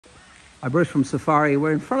Hi, Bruce from Safari.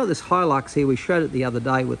 We're in front of this Hilux here. We showed it the other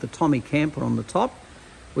day with the Tommy camper on the top.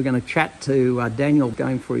 We're going to chat to Daniel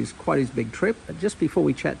going for quite his big trip. But just before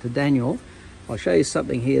we chat to Daniel, I'll show you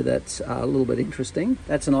something here that's a little bit interesting.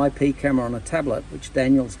 That's an IP camera on a tablet, which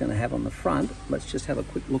Daniel's going to have on the front. Let's just have a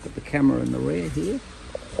quick look at the camera in the rear here.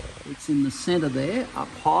 It's in the center there, up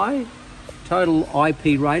high. Total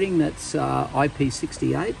IP rating, that's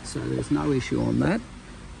IP68, so there's no issue on that.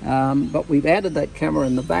 But we've added that camera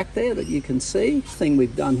in the back there that you can see. The thing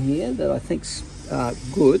we've done here that I think's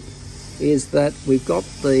good is that we've got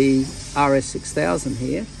the RS6000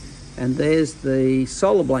 here, and there's the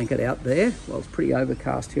solar blanket out there. Well, it's pretty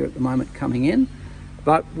overcast here at the moment coming in,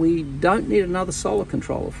 but we don't need another solar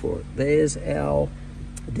controller for it. There's our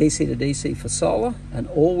DC to DC for solar, and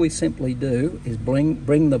all we simply do is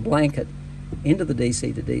bring the blanket into the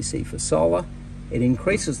DC to DC for solar. It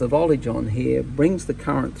increases the voltage on here, brings the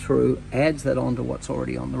current through, adds that onto what's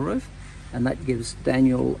already on the roof, and that gives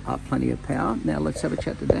Daniel plenty of power. Now let's have a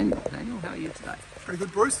chat to Daniel. Daniel, how are you today? Pretty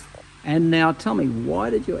good, Bruce. And now tell me, why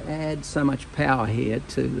did you add so much power here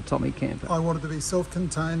to the Tommy camper? I wanted to be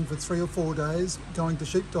self-contained for 3 or 4 days going to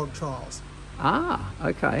sheepdog trials. Ah,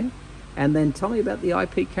 okay. And then tell me about the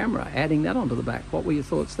IP camera, adding that onto the back. What were your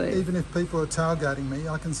thoughts there? Even if people are tailgating me,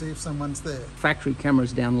 I can see if someone's there. Factory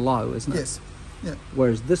camera's down low, isn't it? Yes. Yeah.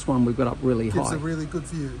 Whereas this one we've got up really high. Gives a really good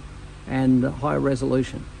view. And high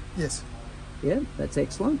resolution. Yes. Yeah, that's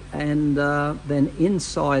excellent. And then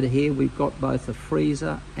inside here we've got both a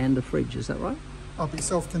freezer and a fridge, is that right? I'll be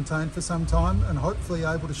self-contained for some time and hopefully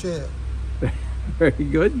able to share. Very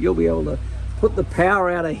good. You'll be able to put the power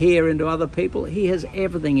out of here into other people. He has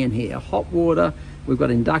everything in here. Hot water, we've got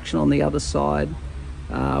induction on the other side.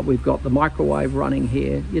 We've got the microwave running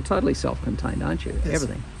here. You're totally self-contained, aren't you? Yes.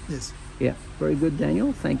 Everything. Yes. Yeah, very good,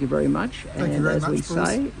 Daniel. Thank you very much. Thank you very much, as we Bruce.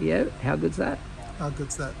 say, yeah, how good's that? How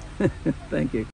good's that? Thank you.